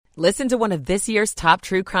Listen to one of this year's top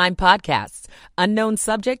true crime podcasts. Unknown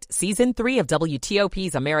Subject, Season 3 of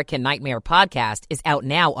WTOP's American Nightmare podcast is out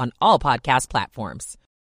now on all podcast platforms.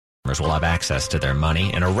 Will have access to their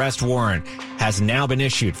money. An arrest warrant has now been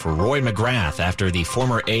issued for Roy McGrath after the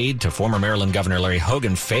former aide to former Maryland Governor Larry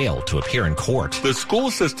Hogan failed to appear in court. The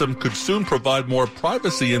school system could soon provide more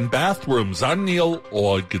privacy in bathrooms. I'm Neil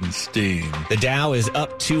Augenstein. The Dow is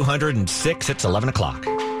up 206. It's 11 o'clock.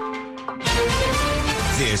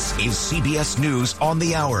 This is CBS News on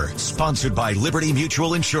the Hour, sponsored by Liberty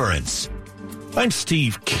Mutual Insurance. I'm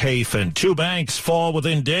Steve Kathan. Two banks fall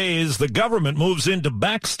within days. The government moves into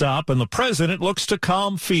backstop, and the president looks to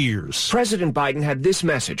calm fears. President Biden had this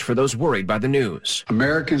message for those worried by the news.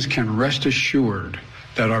 Americans can rest assured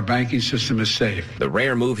that our banking system is safe. The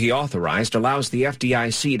rare move he authorized allows the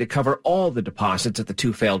FDIC to cover all the deposits at the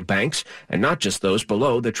two failed banks, and not just those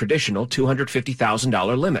below the traditional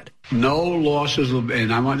 $250,000 limit. No losses will be,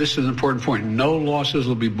 and this is an important point, no losses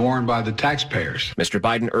will be borne by the taxpayers. Mr.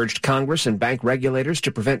 Biden urged Congress and bank regulators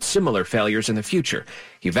to prevent similar failures in the future.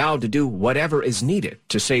 He vowed to do whatever is needed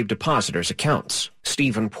to save depositors' accounts.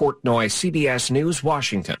 Stephen Portnoy, CBS News,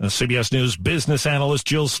 Washington. CBS News business analyst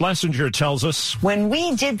Jill Schlesinger tells us, when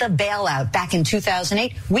we did the bailout back in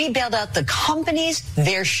 2008, we bailed out the companies,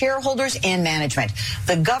 their shareholders, and management.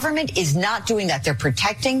 The government is not doing that. They're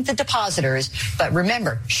protecting the depositors. But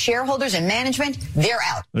remember, shareholders and management, they're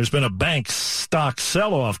out. There's been a bank stock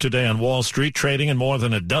sell-off today on Wall Street. Trading in more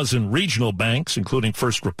than a dozen regional banks, including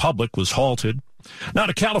First Republic, was halted. Now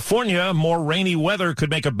to California, more rainy weather could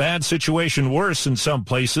make a bad situation worse in some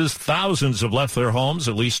places. Thousands have left their homes,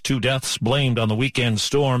 at least 2 deaths blamed on the weekend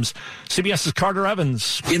storms. CBS's Carter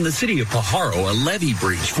Evans. In the city of Pajaro, a levee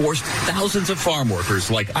breach forced thousands of farm workers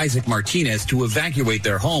like Isaac Martinez to evacuate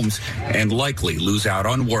their homes and likely lose out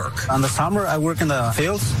on work. On the summer, I work in the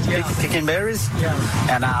fields, picking berries,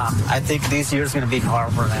 and I think this year's going to be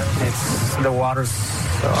hard for them. The water's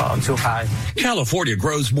too high. California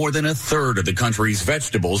grows more than a third of the country's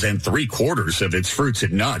vegetables and 3/4 of its fruits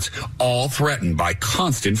and nuts, all threatened by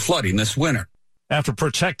constant flooding this winter. After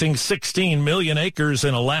protecting 16 million acres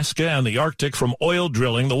in Alaska and the Arctic from oil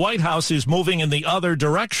drilling, the White House is moving in the other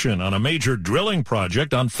direction on a major drilling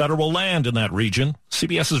project on federal land in that region.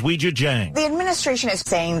 CBS's Weijia Jiang. The administration is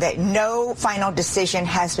saying that no final decision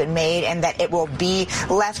has been made and that it will be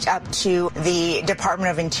left up to the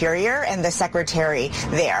Department of Interior and the secretary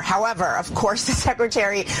there. However, of course, the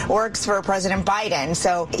secretary works for President Biden,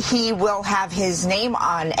 so he will have his name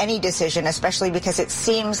on any decision, especially because it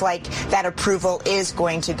seems like that approval is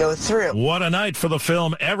going to go through. What a night for the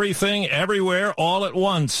film Everything, Everywhere, All at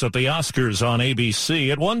Once at the Oscars on ABC.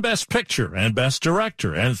 It won Best Picture and Best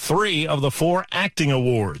Director and 3 of the 4 acting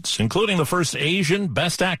awards, including the first Asian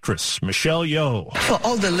Best Actress, Michelle Yeoh. For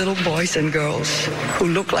all the little boys and girls who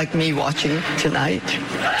look like me watching tonight,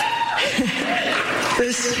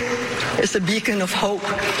 this is a beacon of hope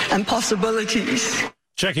and possibilities.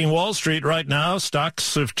 Checking Wall Street right now,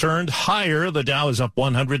 stocks have turned higher. The Dow is up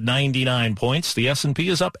 199 points. The S&P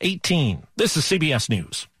is up 18. This is CBS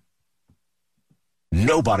News.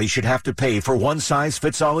 Nobody should have to pay for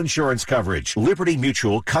one-size-fits-all insurance coverage. Liberty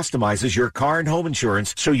Mutual customizes your car and home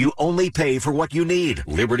insurance so you only pay for what you need.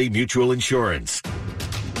 Liberty Mutual Insurance.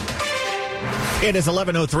 It is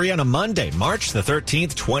 11:03 on a Monday, March the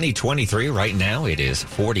 13th, 2023. Right now it is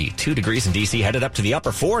 42 degrees in D.C., headed up to the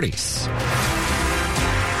upper 40s.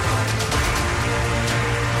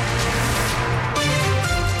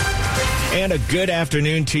 And a good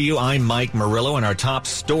afternoon to you. I'm Mike Murillo, and our top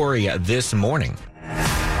story this morning.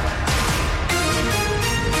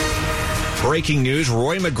 Breaking news,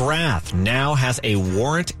 Roy McGrath now has a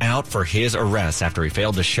warrant out for his arrest after he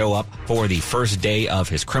failed to show up for the first day of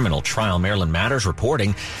his criminal trial. Maryland Matters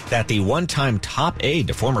reporting that the one-time top aide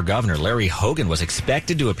to former Governor Larry Hogan was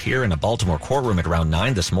expected to appear in a Baltimore courtroom at around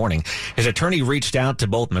 9 this morning. His attorney reached out to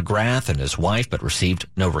both McGrath and his wife but received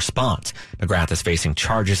no response. McGrath is facing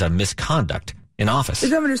charges of misconduct in office. The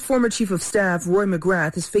governor's former chief of staff, Roy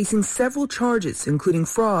McGrath, is facing several charges, including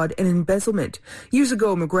fraud and embezzlement. Years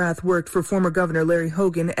ago, McGrath worked for former Governor Larry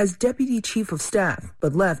Hogan as deputy chief of staff,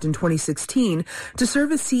 but left in 2016 to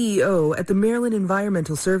serve as CEO at the Maryland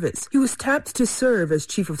Environmental Service. He was tapped to serve as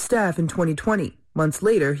chief of staff in 2020. Months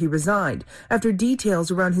later, he resigned after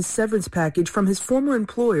details around his severance package from his former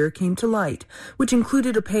employer came to light, which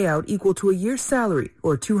included a payout equal to a year's salary,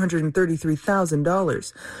 or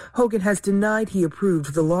 $233,000. Hogan has denied he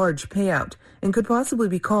approved the large payout and could possibly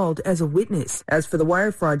be called as a witness. As for the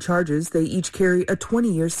wire fraud charges, they each carry a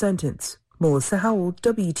 20-year sentence. Melissa Howell,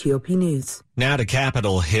 WTOP News. Now to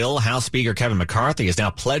Capitol Hill. House Speaker Kevin McCarthy is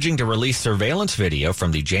now pledging to release surveillance video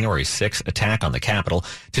from the January 6th attack on the Capitol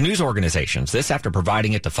to news organizations. This after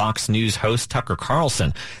providing it to Fox News host Tucker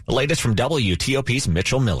Carlson. The latest from WTOP's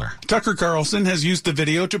Mitchell Miller. Tucker Carlson has used the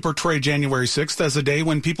video to portray January 6th as a day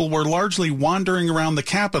when people were largely wandering around the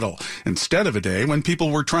Capitol, instead of a day when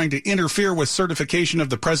people were trying to interfere with certification of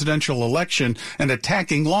the presidential election and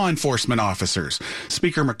attacking law enforcement officers.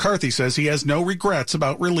 Speaker McCarthy says he has no regrets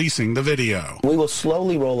about releasing the video. We will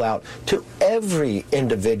slowly roll out to every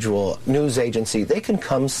individual news agency. They can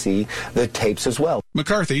come see the tapes as well.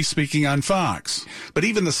 McCarthy speaking on Fox. But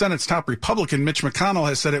even the Senate's top Republican, Mitch McConnell,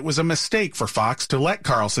 has said it was a mistake for Fox to let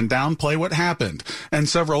Carlson downplay what happened. And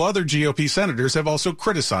several other GOP senators have also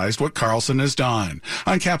criticized what Carlson has done.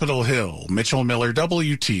 On Capitol Hill, Mitchell Miller,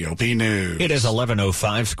 WTOP News. It is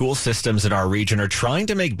 11:05. School systems in our region are trying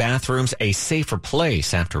to make bathrooms a safer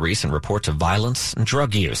place after recent reports of violence and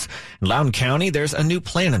drug use. In Loudoun County, there's a new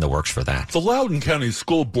plan in the works for that. The Loudoun County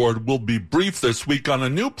School Board will be briefed this week on a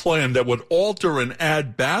new plan that would alter and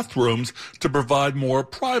add bathrooms to provide more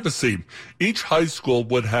privacy. Each high school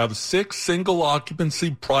would have 6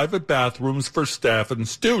 single-occupancy private bathrooms for staff and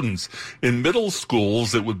students. In middle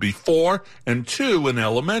schools, it would be 4 and 2 in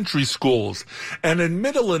elementary schools. And in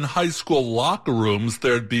middle and high school locker rooms,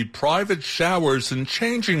 there'd be private showers and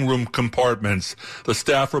changing room compartments. The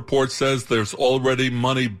staff report says there's already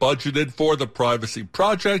money budgeted for the privacy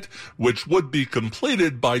project, which would be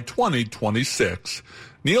completed by 2026.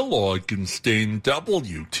 Neil Augenstein,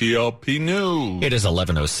 WTOP News. It is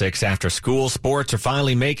 11:06. After school, sports are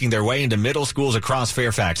finally making their way into middle schools across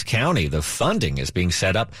Fairfax County. The funding is being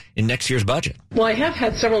set up in next year's budget. Well, I have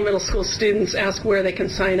had several middle school students ask where they can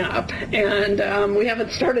sign up, and we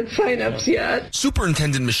haven't started sign-ups yet.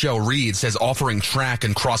 Superintendent Michelle Reed says offering track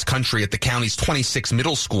and cross-country at the county's 26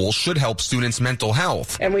 middle schools should help students' mental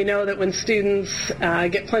health. And we know that when students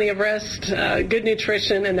get plenty of rest, good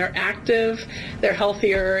nutrition, and they're active, they're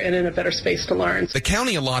healthier and in a better space to learn. The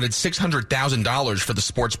county allotted $600,000 for the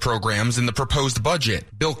sports programs in the proposed budget.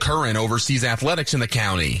 Bill Curran oversees athletics in the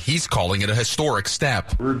county. He's calling it a historic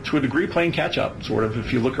step. We're to a degree playing catch up, sort of,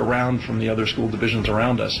 if you look around from the other school divisions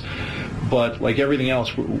around us. But like everything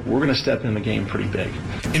else, we're going to step in the game pretty big.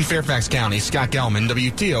 In Fairfax County, Scott Gelman,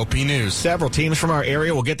 WTOP News. Several teams from our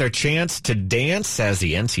area will get their chance to dance as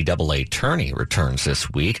the NCAA tourney returns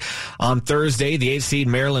this week. On Thursday, the 8th seed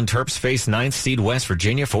Maryland Terps face 9th seed West Virginia.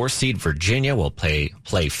 4th seed Virginia will play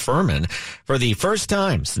Furman. For the first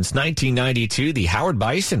time since 1992, the Howard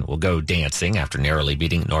Bison will go dancing after narrowly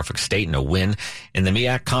beating Norfolk State in a win in the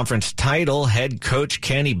MEAC Conference title. Head coach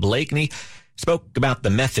Kenny Blakeney spoke about the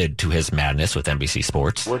method to his madness with NBC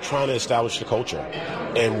Sports. We're trying to establish the culture,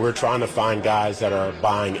 and we're trying to find guys that are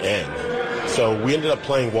buying in. So we ended up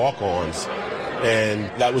playing walk-ons, and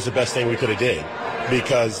that was the best thing we could have did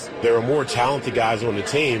because there were more talented guys on the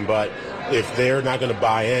team, but if they're not going to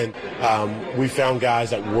buy in, we found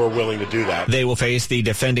guys that were willing to do that. They will face the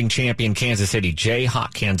defending champion Kansas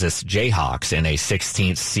Jayhawks in a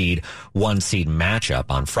 16th seed, 1 seed matchup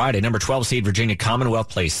on Friday. Number 12 seed Virginia Commonwealth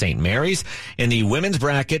plays St. Mary's. In the women's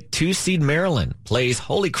bracket, 2 seed Maryland plays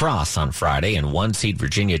Holy Cross on Friday, and 1 seed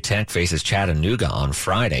Virginia Tech faces Chattanooga on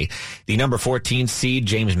Friday. The number 14 seed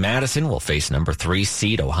James Madison will face number 3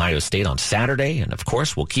 seed Ohio State on Saturday. And of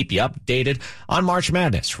course, we'll keep you updated on March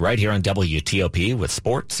Madness right here on WTOP with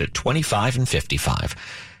sports at 25 and 55.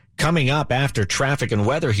 Coming up after traffic and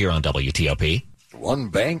weather here on WTOP. One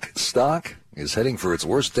bank stock is heading for its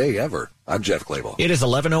worst day ever. I'm Jeff Clable. It is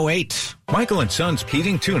 11:08. Michael & Son's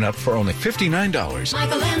heating tune-up for only $59.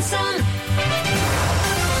 Michael & Son.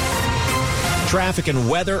 Traffic and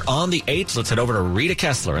weather on the 8th. Let's head over to Rita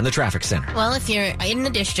Kessler in the traffic center. Well, if you're in the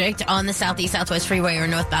district on the Southeast Southwest Freeway or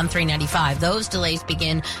northbound 395, those delays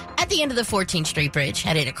begin at the end of the 14th Street Bridge,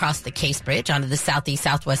 headed across the Case Bridge onto the Southeast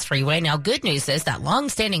Southwest Freeway. Now, good news is that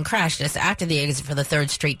long-standing crash just after the exit for the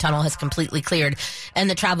 3rd Street Tunnel has completely cleared and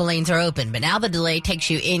the travel lanes are open. But now the delay takes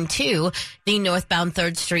you into the northbound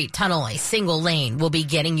 3rd Street Tunnel. A single lane will be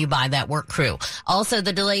getting you by that work crew. Also,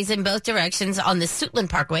 the delays in both directions on the Suitland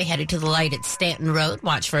Parkway headed to the light at Stanton Road.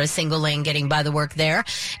 Watch for a single lane getting by the work there.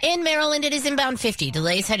 In Maryland, it is inbound 50.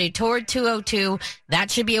 Delays headed toward 202.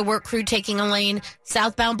 That should be a work crew taking a lane.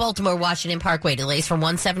 Southbound Baltimore Washington Parkway, delays from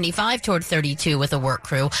 175 toward 32 with a work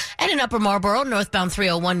crew. And in Upper Marlboro, northbound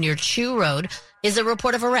 301 near Chew Road is a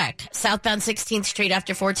report of a wreck. Southbound 16th Street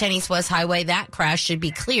after 410 East West Highway, that crash should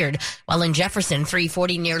be cleared. While in Jefferson,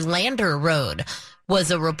 340 near Lander Road. was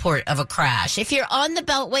a report of a crash. If you're on the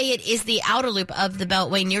Beltway, it is the outer loop of the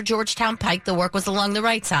Beltway near Georgetown Pike. The work was along the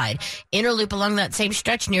right side. Inner loop along that same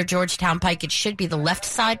stretch near Georgetown Pike. It should be the left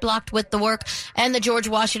side blocked with the work. And the George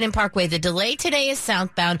Washington Parkway. The delay today is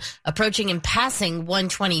southbound, approaching and passing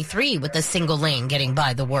 123 with a single lane getting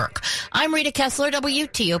by the work. I'm Rita Kessler,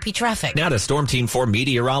 WTOP Traffic. Now to Storm Team 4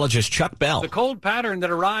 meteorologist Chuck Bell. The cold pattern that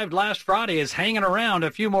arrived last Friday is hanging around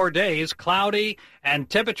a few more days. Cloudy and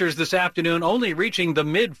temperatures this afternoon only reaching the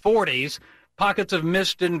mid-40s. Pockets of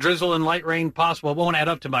mist and drizzle and light rain possible. Won't add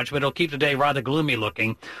up to much, but it'll keep the day rather gloomy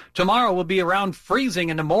looking. Tomorrow will be around freezing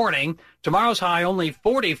in the morning. Tomorrow's high only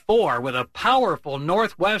 44 with a powerful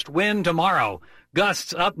northwest wind tomorrow.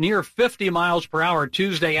 Gusts up near 50 miles per hour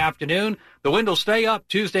Tuesday afternoon. The wind will stay up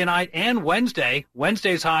Tuesday night and Wednesday.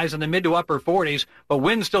 Wednesday's highs in the mid to upper 40s, but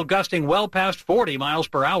winds still gusting well past 40 miles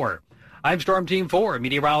per hour. I'm Storm Team 4,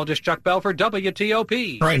 meteorologist Chuck Bell for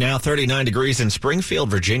WTOP. Right now, 39 degrees in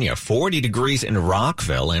Springfield, Virginia, 40 degrees in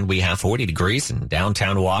Rockville, and we have 40 degrees in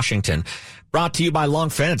downtown Washington. Brought to you by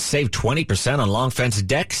Long Fence. Save 20% on Long Fence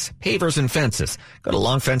decks, pavers, and fences. Go to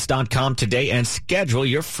longfence.com today and schedule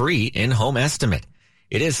your free in-home estimate.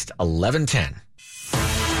 It is 11:10.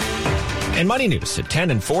 And Money News at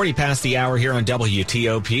 10 and 40 past the hour here on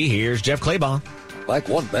WTOP. Here's Jeff Clabaugh. Like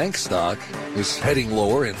one bank stock is heading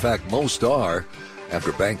lower. In fact, most are.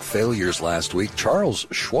 After bank failures last week, Charles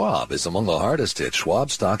Schwab is among the hardest hit.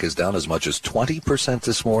 Schwab stock is down as much as 20%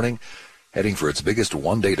 this morning, heading for its biggest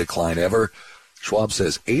one-day decline ever. Schwab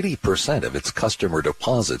says 80% of its customer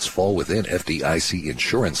deposits fall within FDIC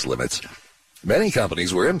insurance limits. Many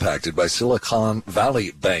companies were impacted by Silicon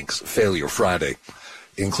Valley Bank's failure Friday,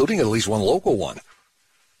 including at least one local one.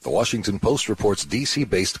 The Washington Post reports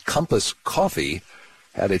D.C.-based Compass Coffee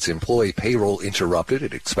had its employee payroll interrupted.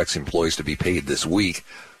 It expects employees to be paid this week.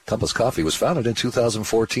 Compass Coffee was founded in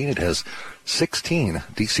 2014. It has 16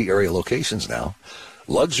 D.C. area locations now.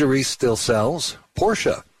 Luxury still sells.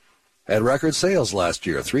 Porsche had record sales last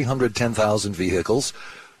year, 310,000 vehicles.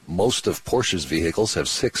 Most of Porsche's vehicles have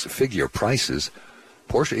six-figure prices.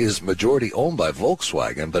 Porsche is majority owned by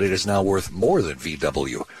Volkswagen, but it is now worth more than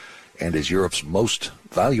VW and is Europe's most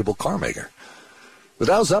valuable car maker. The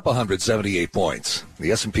Dow's up 178 points.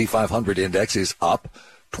 The S&P 500 index is up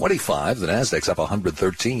 25. The Nasdaq's up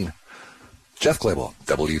 113. Jeff Clabaugh,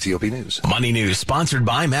 WTOP News. Money News, sponsored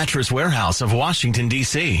by Mattress Warehouse of Washington,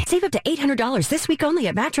 D.C. Save up to $800 this week only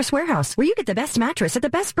at Mattress Warehouse, where you get the best mattress at the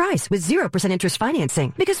best price with 0% interest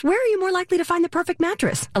financing. Because where are you more likely to find the perfect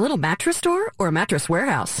mattress? A little mattress store or a Mattress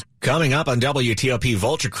Warehouse? Coming up on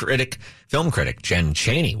WTOP, film critic Jen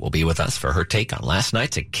Chaney will be with us for her take on last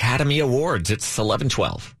night's Academy Awards. It's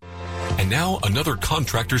 11:12. And now another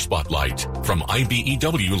contractor spotlight from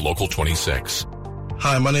IBEW Local 26.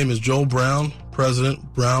 Hi, my name is Joel Brown, President,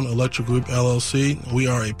 Brown Electric Group, LLC. We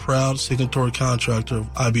are a proud signatory contractor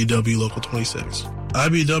of IBEW Local 26.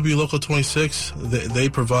 IBEW Local 26, they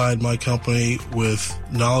provide my company with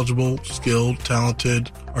knowledgeable, skilled, talented,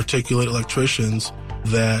 articulate electricians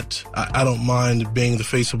that I don't mind being the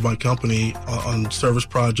face of my company on service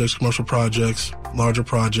projects, commercial projects, larger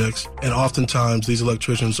projects. And oftentimes these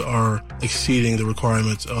electricians are exceeding the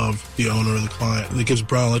requirements of the owner and the client. It gives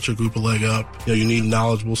Brown Electric Group a leg up. You need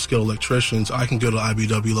knowledgeable, skilled electricians. I can go to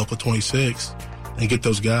IBEW Local 26 and get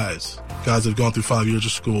those guys that have gone through 5 years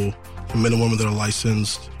of school, and men and women that are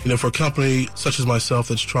licensed. For a company such as myself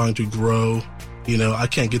that's trying to grow, I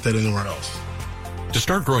can't get that anywhere else. To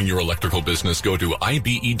start growing your electrical business, go to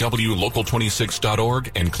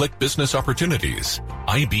IBEWLocal26.org and click Business Opportunities.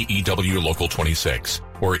 IBEW Local 26,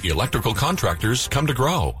 where electrical contractors come to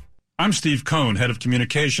grow. I'm Steve Cohn, Head of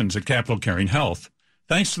Communications at Capital Caring Health.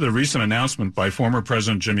 Thanks to the recent announcement by former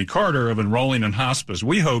President Jimmy Carter of enrolling in hospice,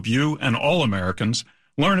 we hope you and all Americans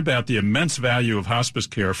learn about the immense value of hospice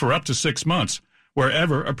care for up to 6 months,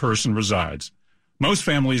 wherever a person resides. Most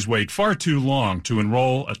families wait far too long to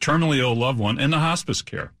enroll a terminally ill loved one in the hospice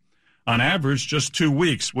care. On average, just 2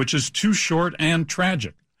 weeks, which is too short and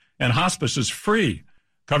tragic. And hospice is free,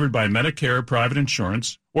 covered by Medicare, private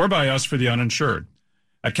insurance, or by us for the uninsured.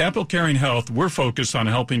 At Capital Caring Health, we're focused on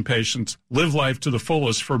helping patients live life to the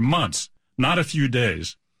fullest for months, not a few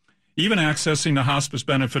days. Even accessing the hospice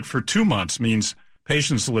benefit for 2 months means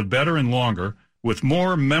patients live better and longer with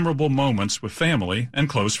more memorable moments with family and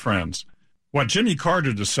close friends. What Jimmy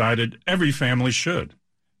Carter decided every family should.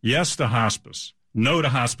 Yes to hospice. No to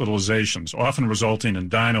hospitalizations, often resulting in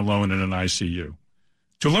dying alone in an ICU.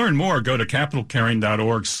 To learn more, go to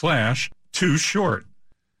capitalcaring.org/too-short.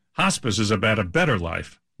 Hospice is about a better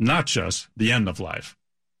life, not just the end of life.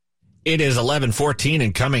 It is 11:14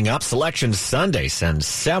 and coming up, Selection Sunday sends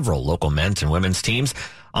several local men's and women's teams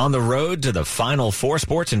On the road to the Final Four,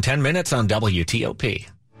 sports in 10 minutes on WTOP.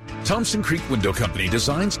 Thompson Creek Window Company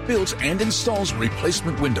designs, builds, and installs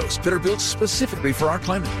replacement windows that are built specifically for our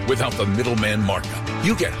climate without the middleman markup.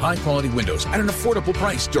 You get high-quality windows at an affordable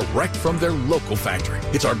price direct from their local factory.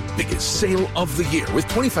 It's our biggest sale of the year with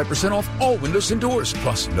 25% off all windows and doors,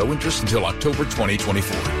 plus no interest until October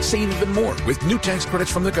 2024. Save even more with new tax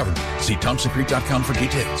credits from the government. See ThompsonCreek.com for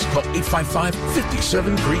details. Call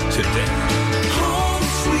 855-57-CREEK today. Home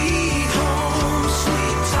sweet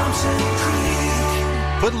Thompson Creek.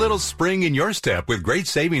 Put a little spring in your step with great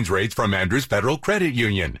savings rates from Andrews Federal Credit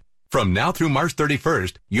Union. From now through March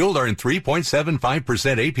 31st, you'll earn 3.75%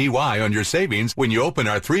 APY on your savings when you open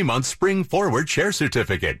our 3-month Spring Forward Share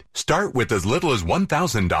Certificate. Start with as little as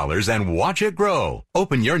 $1,000 and watch it grow.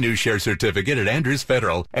 Open your new share certificate at Andrews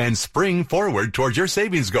Federal and spring forward towards your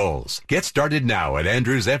savings goals. Get started now at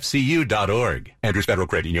andrewsfcu.org. Andrews Federal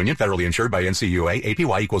Credit Union, federally insured by NCUA.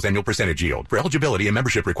 APY equals annual percentage yield. For eligibility and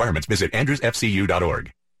membership requirements, visit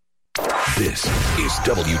andrewsfcu.org. This is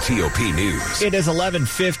WTOP News. It is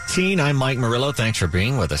 11:15. I'm Mike Murillo. Thanks for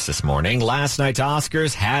being with us this morning. Last night's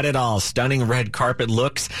Oscars had it all. Stunning red carpet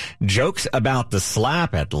looks, jokes about the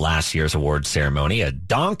slap at last year's awards ceremony, a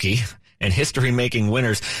donkey, and history-making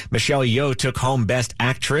winners. Michelle Yeoh took home Best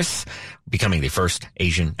Actress, becoming the first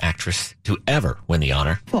Asian actress to ever win the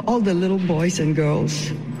honor. For all the little boys and girls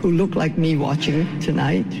who look like me watching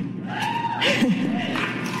tonight,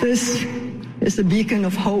 this is a beacon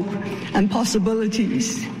of hope and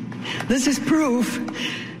possibilities. This is proof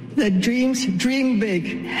that dreams dream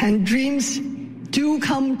big and dreams do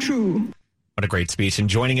come true. What a great speech. And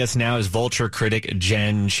joining us now is Vulture critic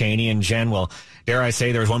Jen Chaney. And Jen, well, dare I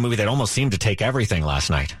say there was one movie that almost seemed to take everything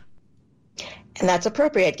last night. And that's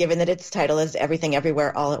appropriate, given that its title is Everything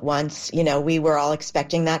Everywhere All at Once. You know, we were all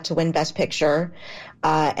expecting that to win Best Picture,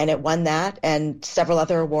 and it won that and several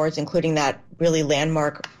other awards, including that really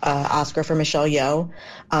landmark Oscar for Michelle Yeoh.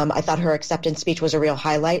 I thought her acceptance speech was a real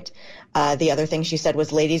highlight. The other thing she said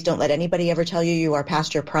was, ladies, don't let anybody ever tell you you are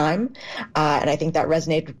past your prime. And I think that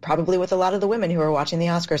resonated probably with a lot of the women who were watching the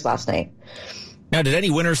Oscars last night. Now, did any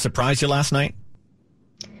winners surprise you last night?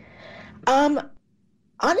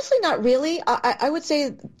 Honestly, not really. I would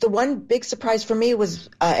say the one big surprise for me was,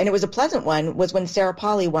 and it was a pleasant one, was when Sarah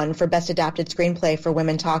Polley won for Best Adapted Screenplay for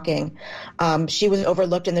Women Talking. She was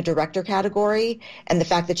overlooked in the director category, and the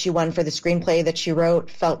fact that she won for the screenplay that she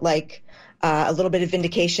wrote felt like a little bit of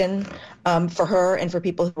vindication for her and for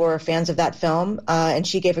people who are fans of that film, and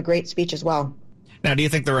she gave a great speech as well. Now, do you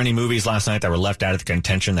think there were any movies last night that were left out of the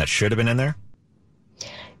contention that should have been in there?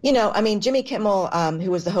 You know, I mean, Jimmy Kimmel,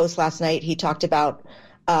 who was the host last night, he talked about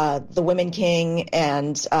The Women King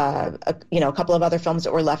and, a couple of other films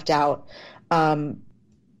that were left out.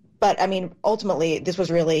 But, I mean, ultimately, this was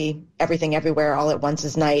really Everything Everywhere All at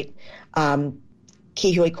Once's night.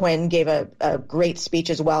 Ke Huy Quan gave a great speech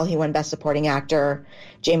as well. He won Best Supporting Actor.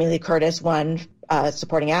 Jamie Lee Curtis won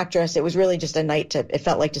Supporting Actress. It was really just a night it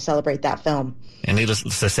felt like to celebrate that film. And needless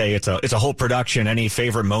to say, it's a whole production. Any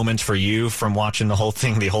favorite moments for you from watching the whole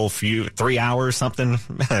thing, the whole 3 hours, something?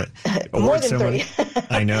 More than 3.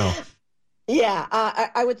 I know. Yeah,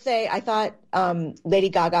 I would say I thought Lady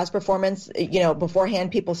Gaga's performance,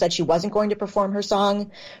 beforehand people said she wasn't going to perform her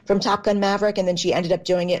song from Top Gun Maverick, and then she ended up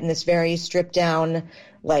doing it in this very stripped down,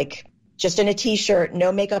 like just in a T-shirt,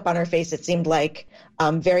 no makeup on her face, it seemed like,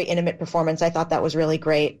 very intimate performance. I thought that was really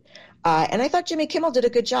great. And I thought Jimmy Kimmel did a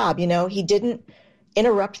good job. You know, he didn't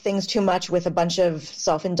interrupt things too much with a bunch of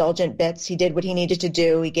self-indulgent bits. He did what he needed to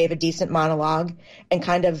do. He gave a decent monologue and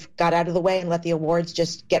kind of got out of the way and let the awards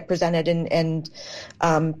just get presented and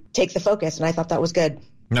take the focus. And I thought that was good.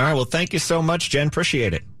 All right. Well, thank you so much, Jen.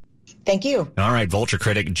 Appreciate it. Thank you. All right. Vulture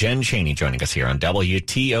critic Jen Chaney joining us here on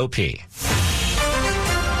WTOP.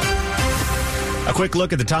 A quick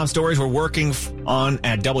look at the top stories we're working on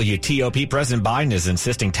at WTOP. President Biden is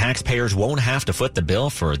insisting taxpayers won't have to foot the bill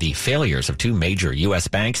for the failures of 2 major U.S.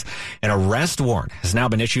 banks. An arrest warrant has now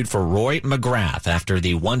been issued for Roy McGrath after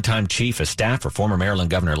the one-time chief of staff for former Maryland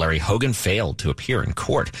Governor Larry Hogan failed to appear in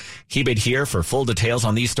court. Keep it here for full details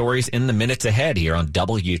on these stories in the minutes ahead here on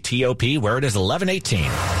WTOP, where it is 11:18.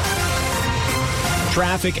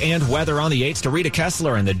 Traffic and weather on the 8s to Rita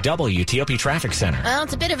Kessler in the WTOP Traffic Center. Well,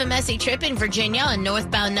 it's a bit of a messy trip in Virginia on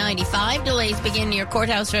northbound 95. Delays begin near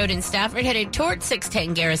Courthouse Road in Stafford, headed toward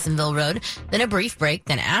 610 Garrisonville Road. Then a brief break.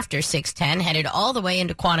 Then after 610, headed all the way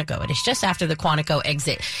into Quantico. It is just after the Quantico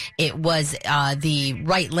exit. It was the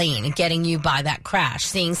right lane getting you by that crash.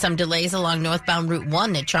 Seeing some delays along northbound Route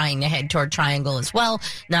 1 that trying to head toward Triangle as well.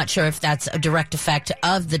 Not sure if that's a direct effect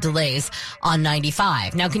of the delays on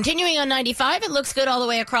 95. Now, continuing on 95, it looks good good all the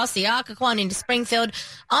way across the Occoquan into Springfield.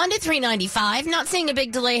 On to 395. Not seeing a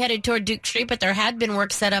big delay headed toward Duke Street, but there had been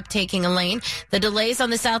work set up taking a lane. The delays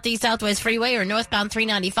on the Southeast Southwest Freeway or northbound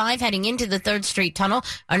 395 heading into the 3rd Street Tunnel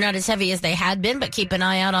are not as heavy as they had been, but keep an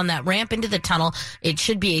eye out on that ramp into the tunnel. It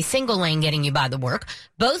should be a single lane getting you by the work.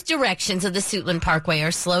 Both directions of the Suitland Parkway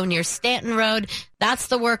are slow near Stanton Road. That's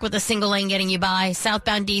the work with a single lane getting you by.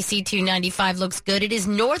 Southbound DC 295 looks good. It is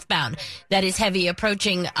northbound that is heavy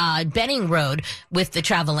approaching Benning Road with the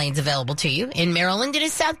travel lanes available to you. In Maryland, it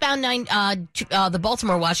is southbound the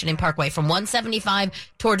Baltimore-Washington Parkway from 175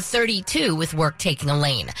 toward 32 with work taking a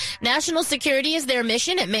lane. National security is their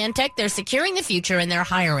mission at Mantech. They're securing the future and they're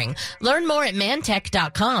hiring. Learn more at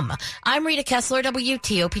mantech.com. I'm Rita Kessler,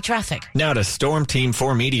 WTOP Traffic. Now to Storm Team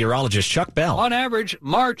 4 meteorologist Chuck Bell. On average,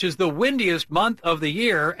 March is the windiest month of the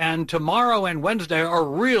year, and tomorrow and Wednesday are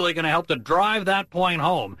really going to help to drive that point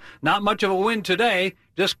home. Not much of a wind today,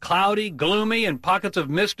 just cloudy, gloomy, and pockets of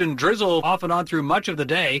mist and drizzle off and on through much of the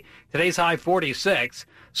day. Today's high 46.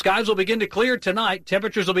 Skies will begin to clear tonight.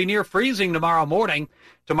 Temperatures will be near freezing tomorrow morning.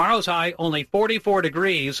 Tomorrow's high only 44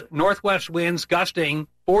 degrees. Northwest winds gusting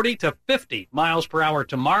 40 to 50 miles per hour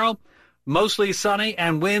tomorrow. Mostly sunny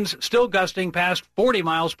and winds still gusting past 40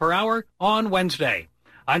 miles per hour on Wednesday.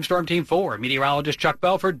 I'm Storm Team 4 meteorologist Chuck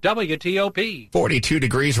Bell for WTOP. 42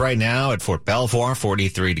 degrees right now at Fort Belvoir,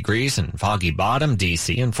 43 degrees in Foggy Bottom,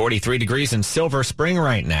 D.C., and 43 degrees in Silver Spring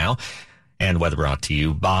right now. And weather brought to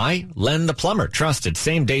you by Len the Plumber. Trusted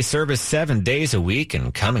same-day service 7 days a week.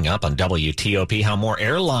 And coming up on WTOP, how more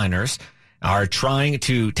airliners are trying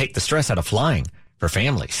to take the stress out of flying for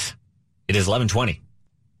families. It is 11:20.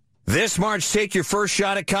 This March, take your first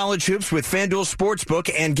shot at college hoops with FanDuel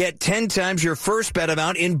Sportsbook and get 10 times your first bet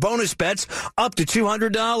amount in bonus bets up to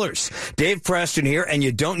 $200. Dave Preston here, and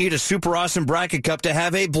you don't need a super awesome bracket cup to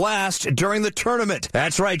have a blast during the tournament.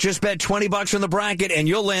 That's right, just bet $20 on the bracket and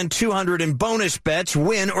you'll land $200 in bonus bets,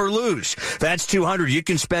 win or lose. That's $200 you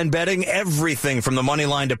can spend betting everything from the money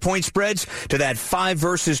line to point spreads to that 5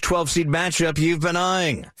 versus 12 seed matchup you've been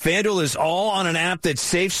eyeing. FanDuel is all on an app that's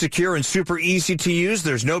safe, secure, and super easy to use.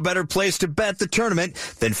 There's no better place to bet the tournament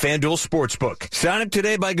than FanDuel Sportsbook. Sign up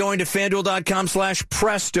today by going to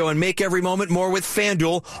FanDuel.com/Presto and make every moment more with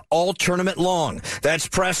FanDuel all tournament long. That's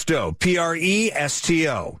Presto,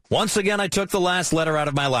 Presto. Once again, I took the last letter out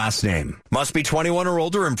of my last name. Must be 21 or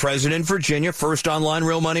older and present in Virginia. First online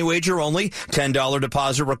real money wager only. $10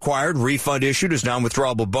 deposit required. Refund issued as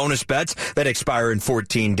non-withdrawable bonus bets that expire in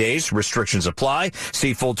 14 days. Restrictions apply.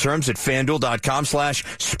 See full terms at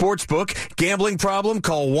FanDuel.com/Sportsbook. Gambling problem?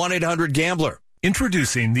 Call 1-800-GAMBLER.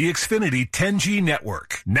 Introducing the Xfinity 10G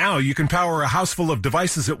network. Now you can power a house full of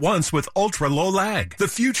devices at once with ultra-low lag. The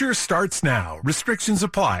future starts now. Restrictions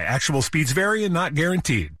apply. Actual speeds vary and not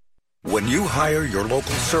guaranteed. When you hire your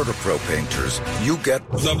local CertaPro painters, you get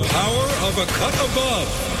the power of a cut above.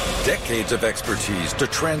 Decades of expertise to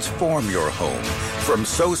transform your home from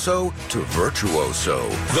so-so to virtuoso.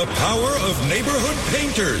 The power of neighborhood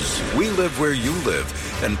painters. We live where you live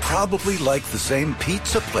and probably like the same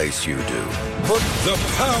pizza place you do. Put the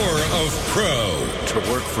power of pro to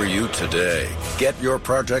work for you today. Get your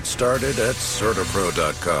project started at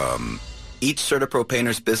CertaPro.com. Each CertaPro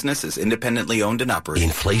painter's business is independently owned and operated.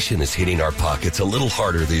 Inflation is hitting our pockets a little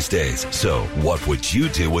harder these days. So what would you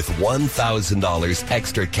do with $1,000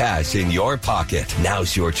 extra cash in your pocket?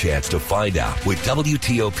 Now's your chance to find out with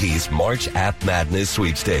WTOP's March App Madness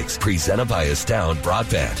Sweepstakes, presented by Astound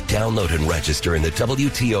Broadband. Download and register in the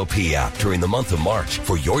WTOP app during the month of March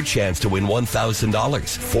for your chance to win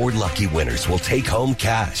 $1,000. 4 lucky winners will take home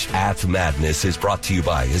cash. App Madness is brought to you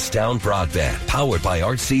by Astound Broadband, powered by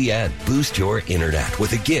RCN. Boost your internet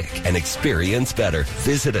with a gig and experience better.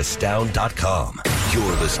 Visit astound.com.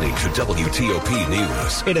 You're listening to WTOP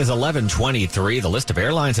News. It is 11:23. The list of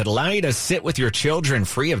airlines that allow you to sit with your children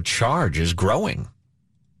free of charge is growing.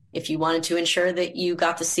 If you wanted to ensure that you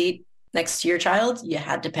got the seat next to your child, you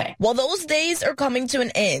had to pay. Well, those days are coming to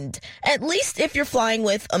an end, at least if you're flying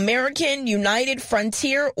with American, United,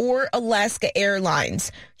 Frontier, or Alaska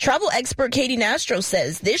Airlines. Travel expert Katie Nastro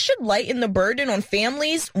says this should lighten the burden on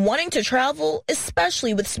families wanting to travel,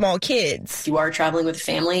 especially with small kids. If you are traveling with a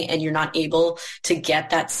family and you're not able to get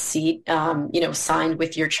that seat, signed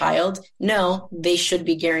with your child, no, they should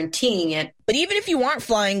be guaranteeing it. But even if you aren't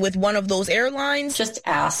flying with one of those airlines, just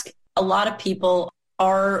ask. A lot of people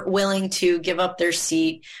are willing to give up their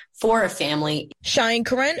seat for a family. Cheyenne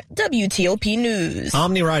Corinne, WTOP News.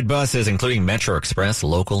 OmniRide buses, including Metro Express,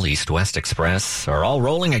 Local, East-West Express, are all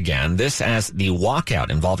rolling again. This as the walkout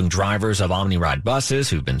involving drivers of OmniRide buses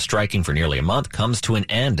who've been striking for nearly a month comes to an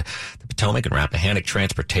end. The Potomac and Rappahannock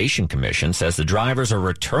Transportation Commission says the drivers are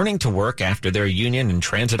returning to work after their union and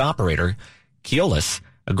transit operator, Keolis,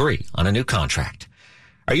 agree on a new contract.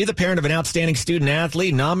 Are you the parent of an outstanding student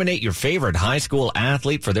athlete? Nominate your favorite high school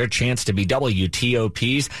athlete for their chance to be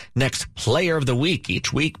WTOP's next Player of the Week.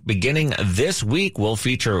 Each week, beginning this week, we'll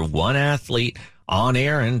feature one athlete on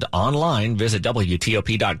air and online. Visit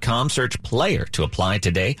WTOP.com, search Player to apply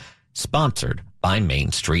today. Sponsored by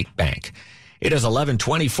Main Street Bank. It is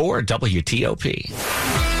 11:24 WTOP.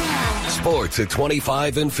 Sports at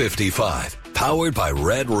 25 and 55. Powered by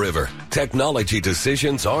Red River. Technology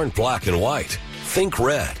decisions aren't black and white. Think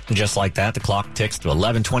red. Just like that, the clock ticks to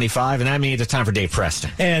 11:25, and that means it's time for Dave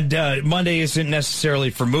Preston. And Monday isn't necessarily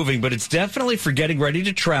for moving, but it's definitely for getting ready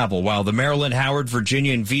to travel. While the Maryland, Howard,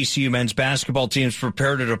 Virginia, and VCU men's basketball teams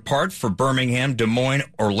prepare to depart for Birmingham, Des Moines,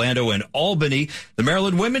 Orlando, and Albany, the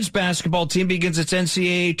Maryland women's basketball team begins its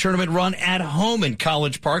NCAA tournament run at home in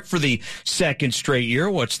College Park for the second straight year.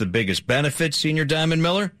 What's the biggest benefit, Senior Diamond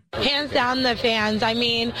Miller? Hands down, the fans. I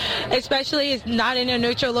mean, especially it's not in a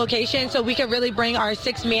neutral location, so we can really bring our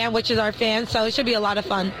sixth man, which is our fans, so it should be a lot of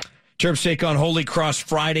fun. Terps take on Holy Cross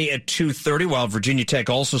Friday at 2:30, while Virginia Tech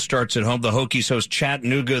also starts at home. The Hokies host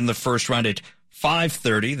Chattanooga in the first round at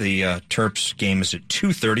 5:30. The Terps game is at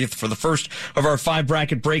 2:30. For the first of our 5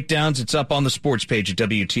 bracket breakdowns, it's up on the sports page at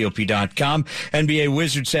WTOP.com. NBA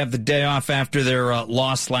Wizards have the day off after their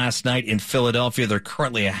loss last night in Philadelphia. They're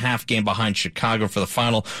currently a half game behind Chicago for the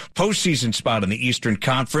final postseason spot in the Eastern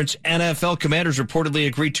Conference. NFL Commanders reportedly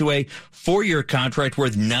agreed to a 4-year contract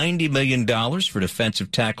worth $90 million for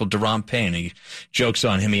defensive tackle Deron Payne. He jokes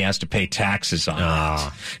on him he has to pay taxes on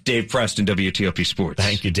that. Dave Preston, WTOP Sports.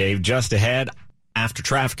 Thank you, Dave. Just ahead, after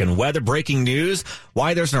traffic and weather, breaking news,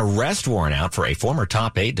 why there's an arrest warrant out for a former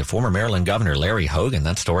top aide to former Maryland Governor Larry Hogan.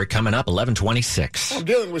 That story coming up 11:26. I'm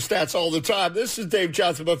dealing with stats all the time. This is Dave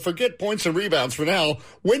Johnson, but forget points and rebounds for now.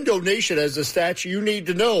 Window Nation has the stats you need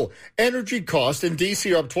to know. Energy costs in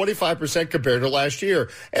D.C. are up 25% compared to last year,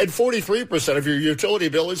 and 43% of your utility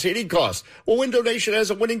bill is heating costs. Well, Window Nation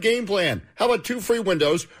has a winning game plan. How about 2 free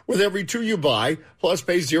windows with every 2 you buy, plus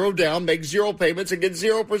pay 0 down, make 0 payments, and get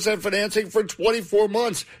 0% financing for 24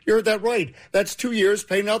 months. You heard that right. That's 2 years,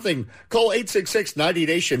 pay nothing. Call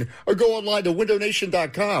 866-90-NATION or go online to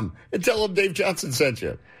windownation.com and tell them Dave Johnson sent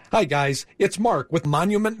you. Hi, guys. It's Mark with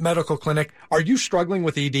Monument Medical Clinic. Are you struggling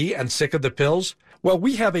with ED and sick of the pills? Well,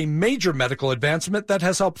 we have a major medical advancement that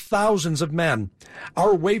has helped thousands of men.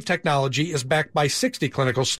 Our WAVE technology is backed by 60 clinical studies